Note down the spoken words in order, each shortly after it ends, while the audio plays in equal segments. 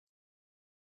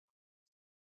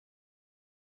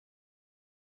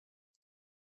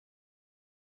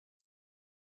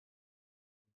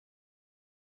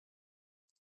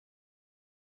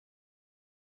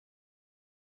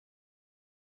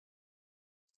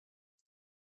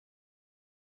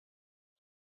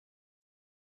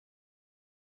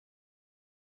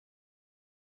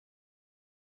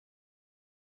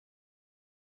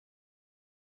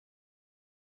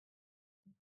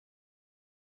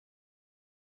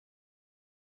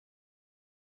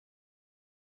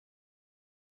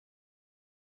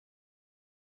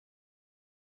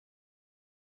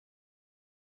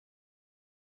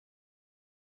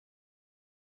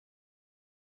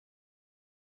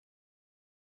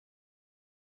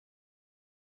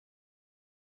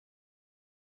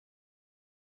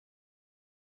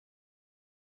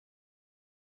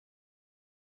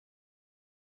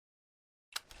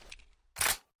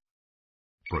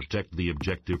Protect the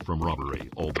objective from robbery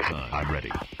all the time. I'm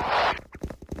ready.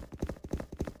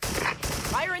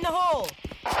 Fire in the hole!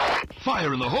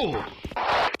 Fire in the hole!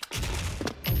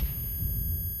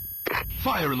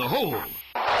 Fire in the hole!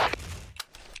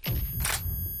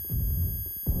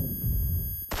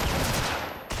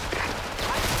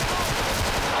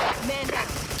 Man down!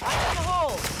 Fire in the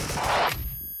hole!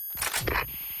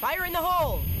 Fire in the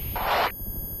hole!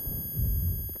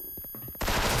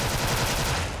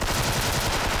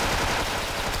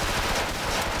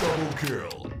 Double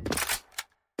kill.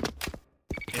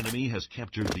 Enemy has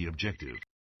captured the objective.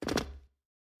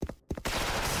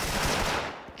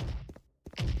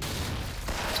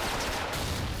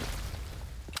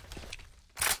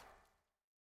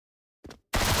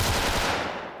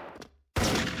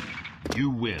 You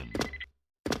win.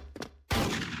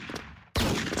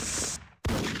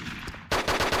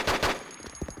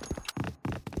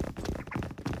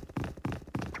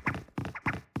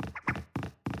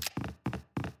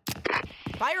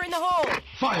 Fire in the hole!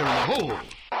 Fire in the hole!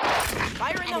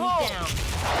 Fire in the hole! Down.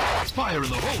 Fire in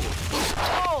the hole!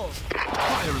 Hole!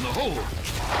 Fire in the hole!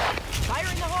 Fire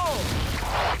in the hole!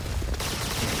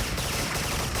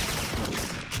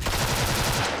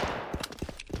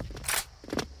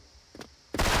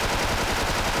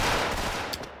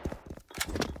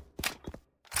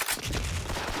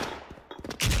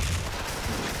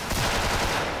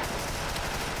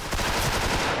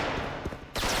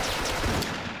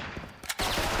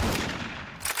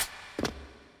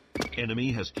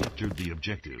 Enemy has captured the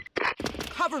objective.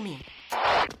 Cover me!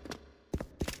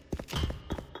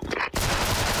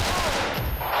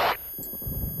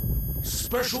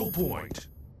 Special point.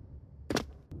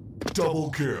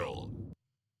 Double kill.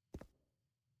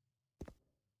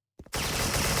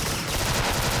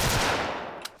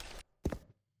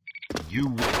 You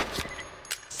win.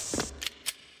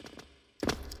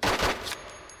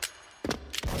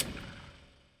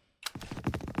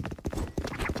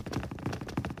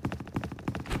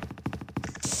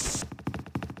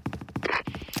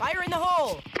 Fire in the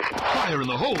hole! Fire in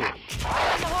the hole!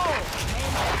 Fire in the hole!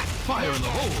 Fire in the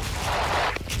hole!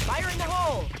 Fire in the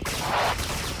hole!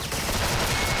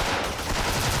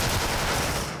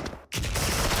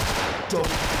 Double.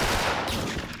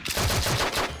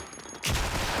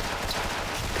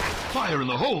 Fire in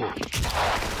the hole!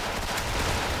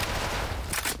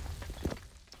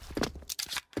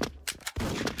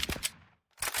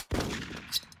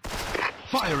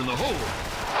 Fire in the hole!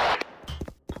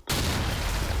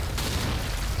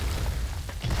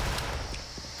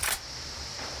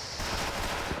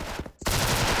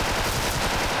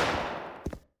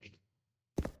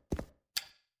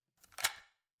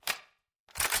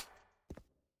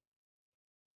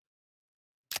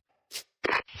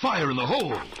 Fire in the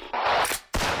hole!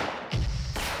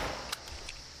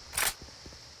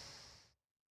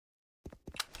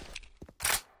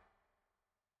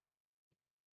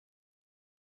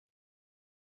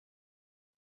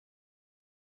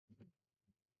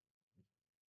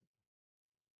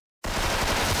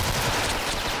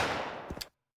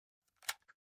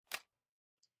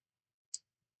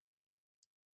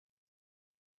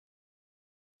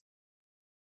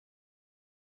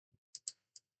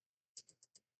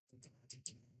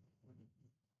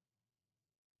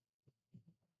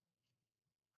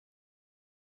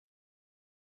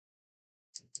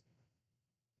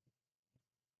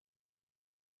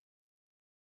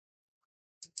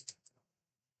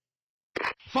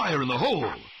 Fire in the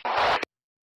hole!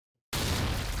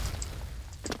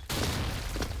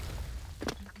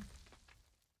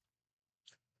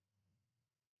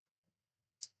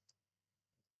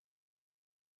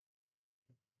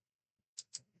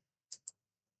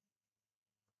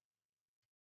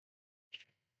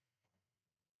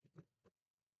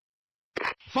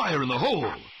 Fire in the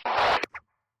hole!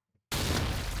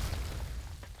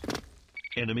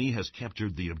 Enemy has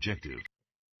captured the objective.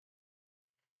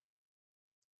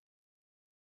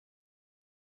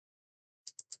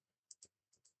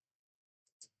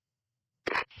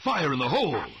 Fire in the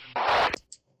hole!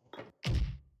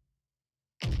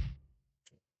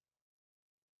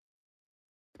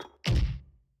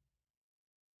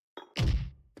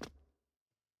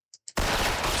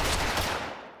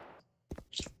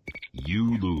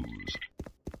 You lose.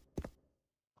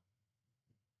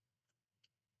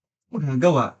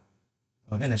 Magagawa.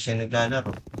 Okay na siya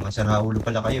naglalaro. Mga saraulo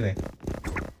pala kayo eh.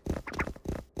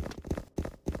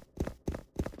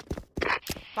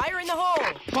 Fire in the hole!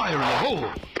 Fire in the hole!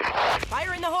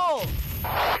 Fire in the hole!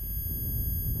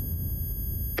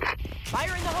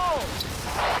 Fire in the hole!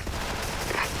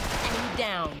 Enemy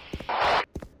down.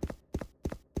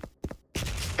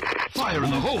 Fire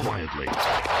in the hole! Quietly.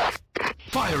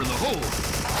 Fire in the hole!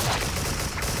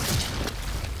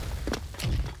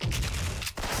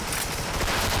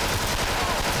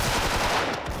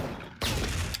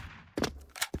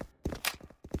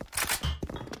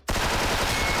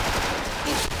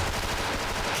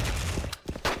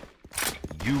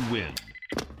 You win.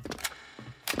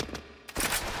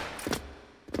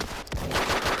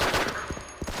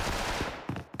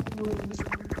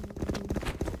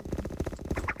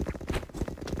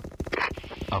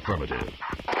 Affirmative.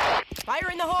 Fire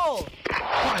in the hole!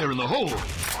 Fire in the hole!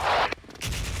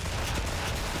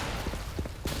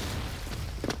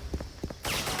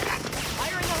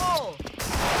 Fire in the hole!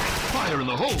 Fire in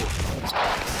the hole!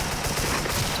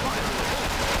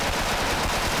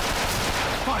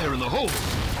 Fire in the hole!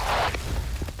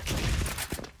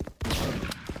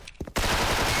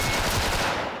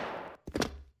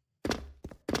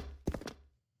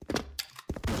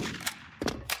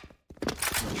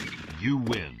 You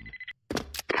win.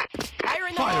 Fire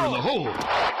in the Fire in hole! the hole!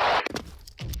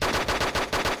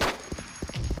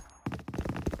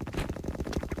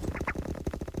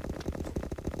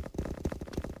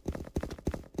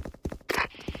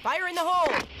 Fire in the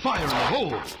hole! Fire in the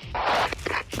hole!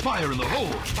 Fire in the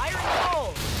hole! Fire in the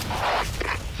hole!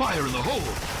 Fire in the hole!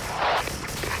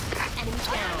 Enemies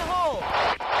down. In the hole!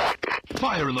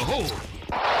 Fire in the hole!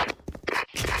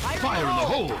 Fire in the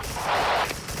hole!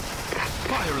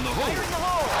 Fire in the hole! Fire in the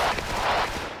hole!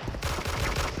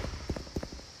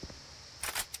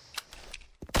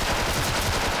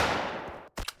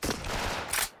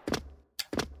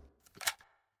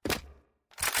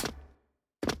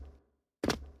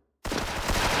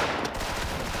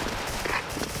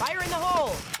 Fire in the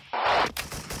hole!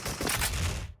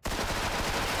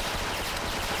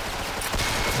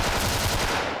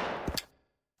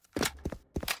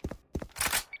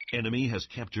 Enemy has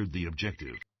captured the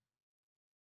objective.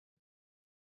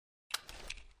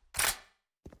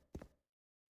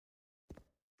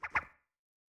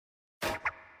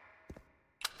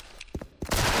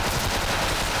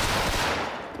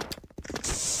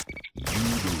 You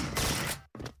lose.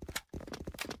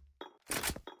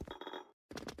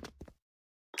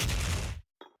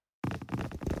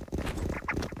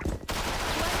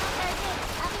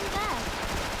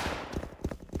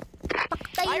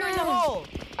 Paktay Fire in the na. hole!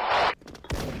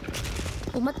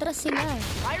 Umatras sila.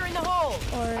 Fire in the hole!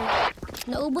 Or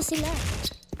naubos sila.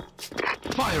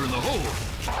 Fire in the hole!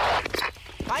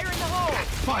 Fire in the hole!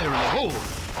 Fire in the hole!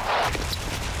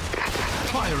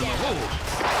 Fire in the hole!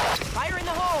 Fire in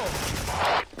the hole!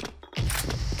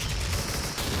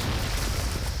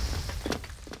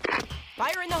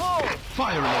 Fire in the hole!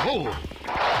 Fire in the hole!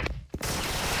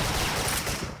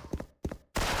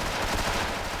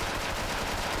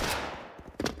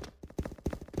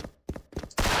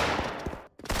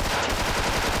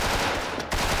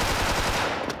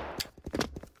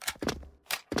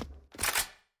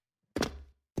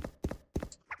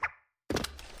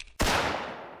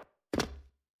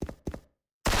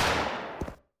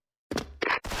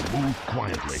 Move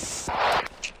quietly.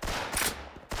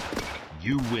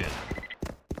 You win.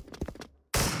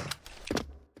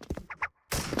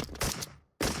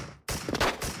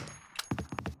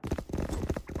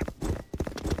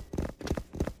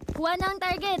 Kuha na ang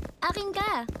target. Akin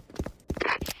ka.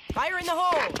 Fire in the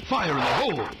hole! Fire in the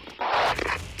hole!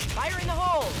 Fire in the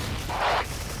hole!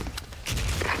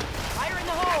 Fire in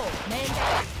the hole! Man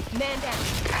down! Man down!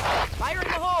 Fire in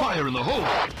the hole! Fire in the hole!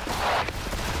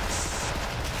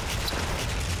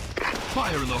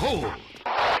 Fire in the hole!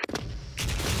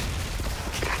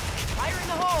 Fire in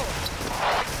the hole!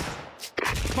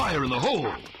 Fire in the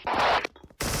hole!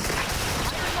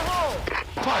 Fire in the hole!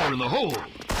 Fire in the hole!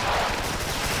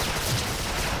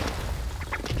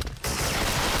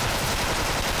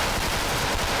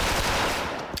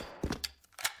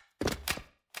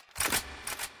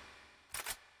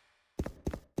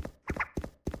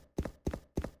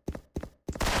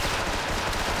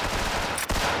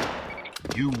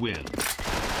 You win.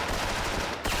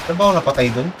 Ano ba ako napatay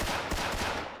dun?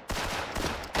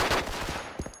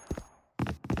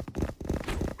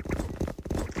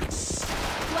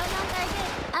 Kuha na ang target.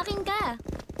 Akin ka.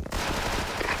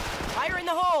 Fire in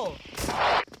the hole!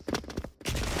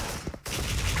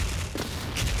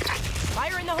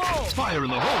 Fire in the hole! Fire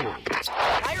in the hole!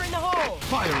 Fire in the hole!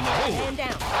 Fire in the hole! Man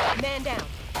down! Man down!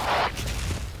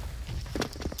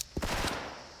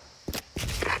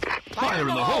 Fire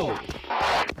in the hole!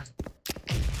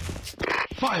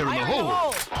 Fire in the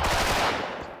hole!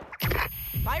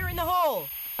 Fire in the hole!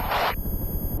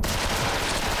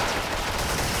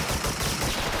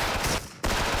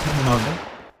 Ano ba?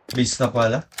 Base na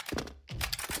pala.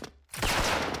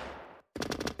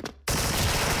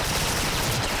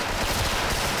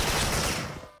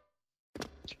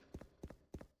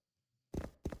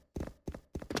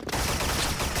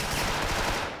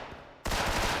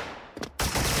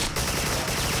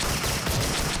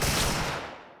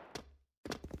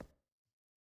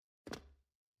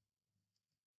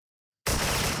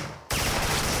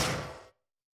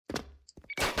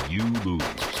 You lose.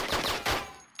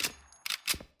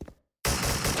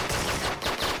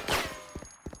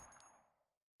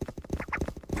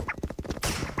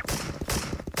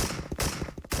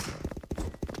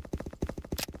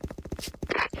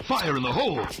 Fire in the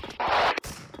hole!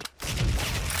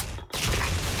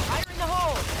 Fire in the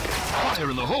hole! Fire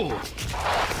in the hole! Enemy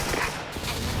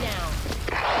down.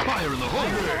 Fire in the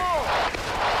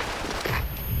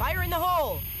Fire in the hole!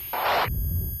 hole!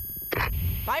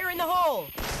 Fire in the hole!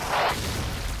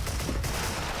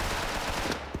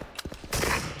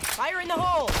 Fire in the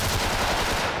hole!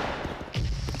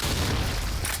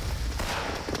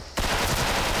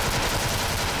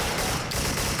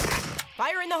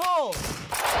 Fire in the hole! Fire in the hole!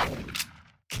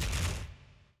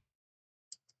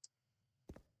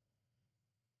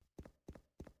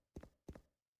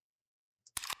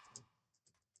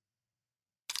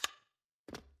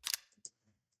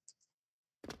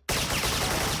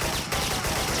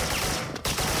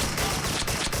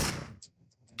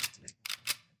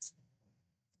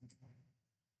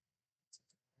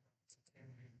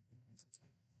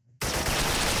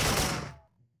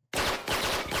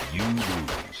 You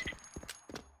lose.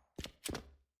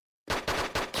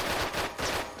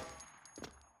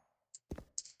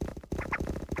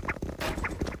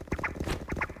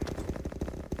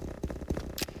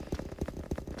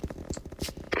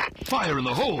 Fire in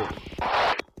the hole!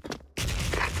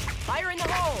 Fire in the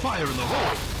hole! Fire in the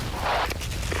hole!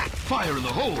 Fire in the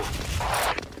hole!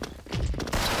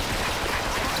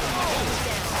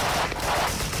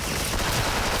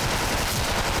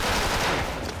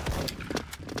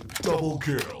 Double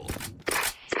kill.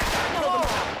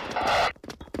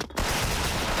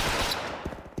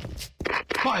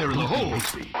 Fire in the hole!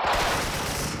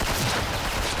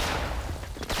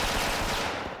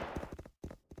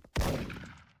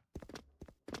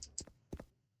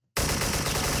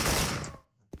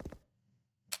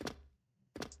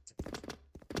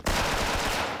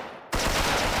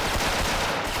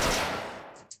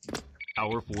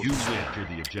 Our force. You capture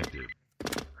the objective.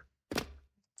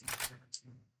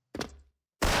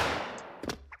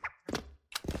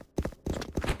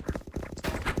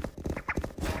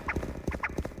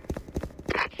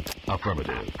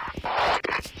 Affirmative.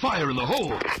 Fire in the hole!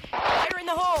 Fire in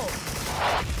the hole!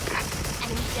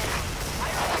 Enemy down.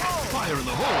 Fire in the hole! Fire in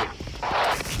the hole!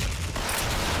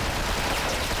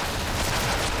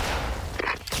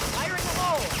 Fire in the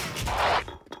hole!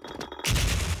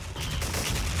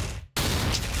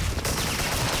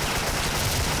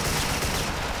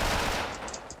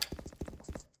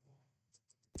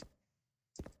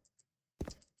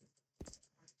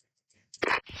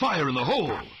 Fire in the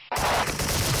hole!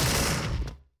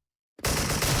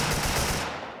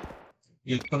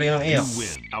 Hit ko rin ang You F.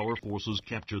 win. Our forces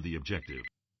capture the objective.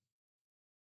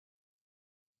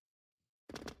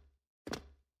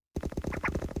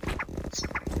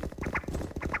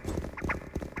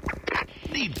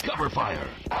 Need cover fire!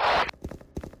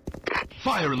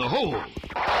 Fire in the hole!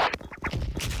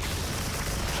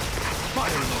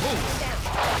 Fire in the hole! Down.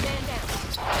 Man down.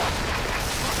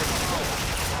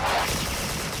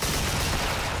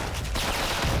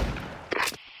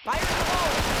 Fire in the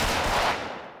hole!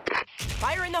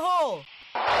 Fire in the hole!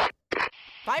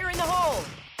 Fire in the hole!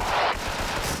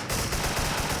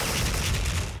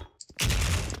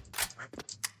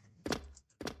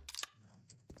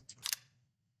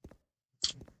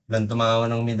 Lang tumawa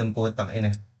ng mid ang putang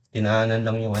ina. Tinaanan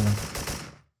lang yung ano.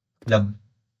 Lab.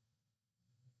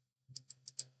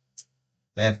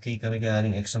 FK kami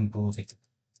galing exam putik.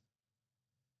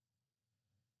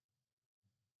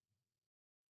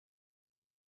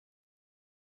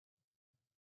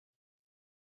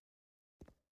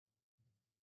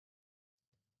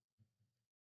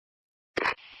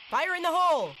 Fire in the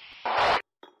hole!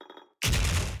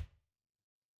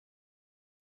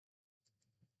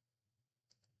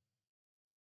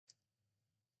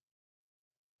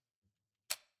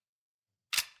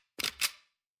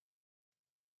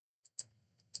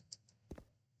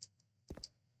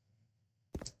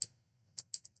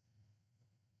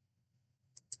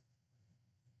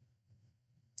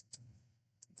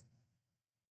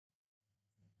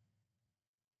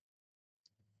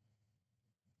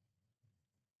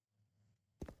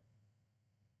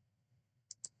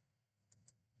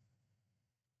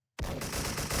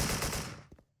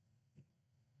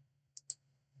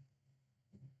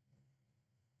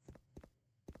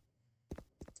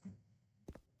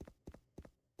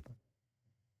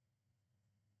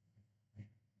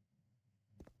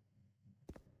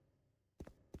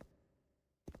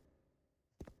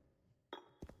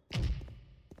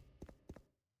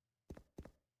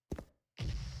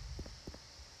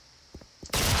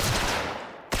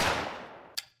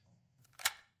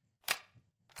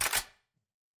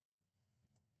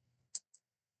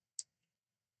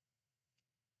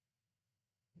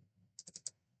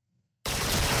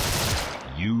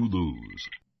 You lose.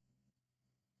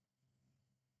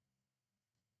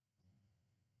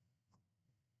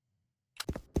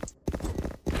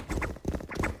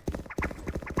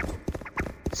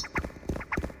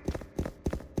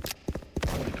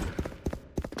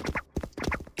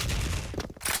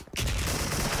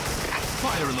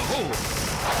 Fire in the hole!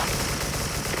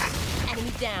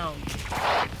 Enemy down.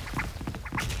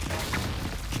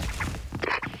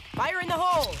 Fire in the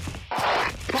hole.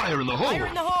 Fire in the hole! Fire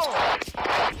in the hole.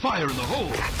 Fire in the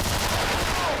hole!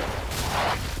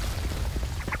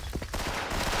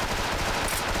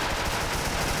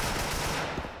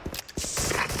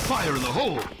 Fire in the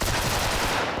hole!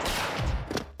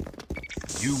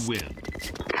 You win.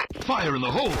 Fire in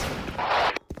the hole!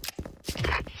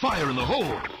 Fire in the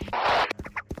hole!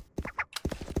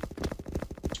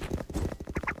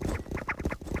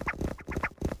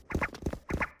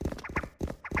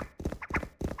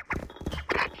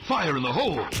 Fire in the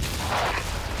hole!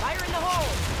 Fire in the hole.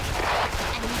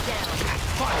 Enemy down.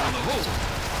 Fire in the hole!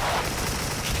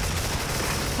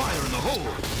 Fire in the hole!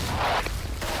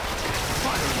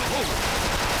 Fire in the hole!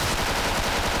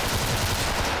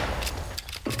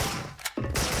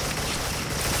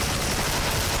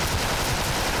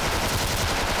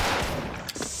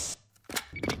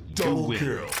 Double win.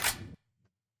 kill.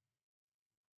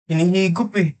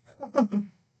 Hinihigop eh.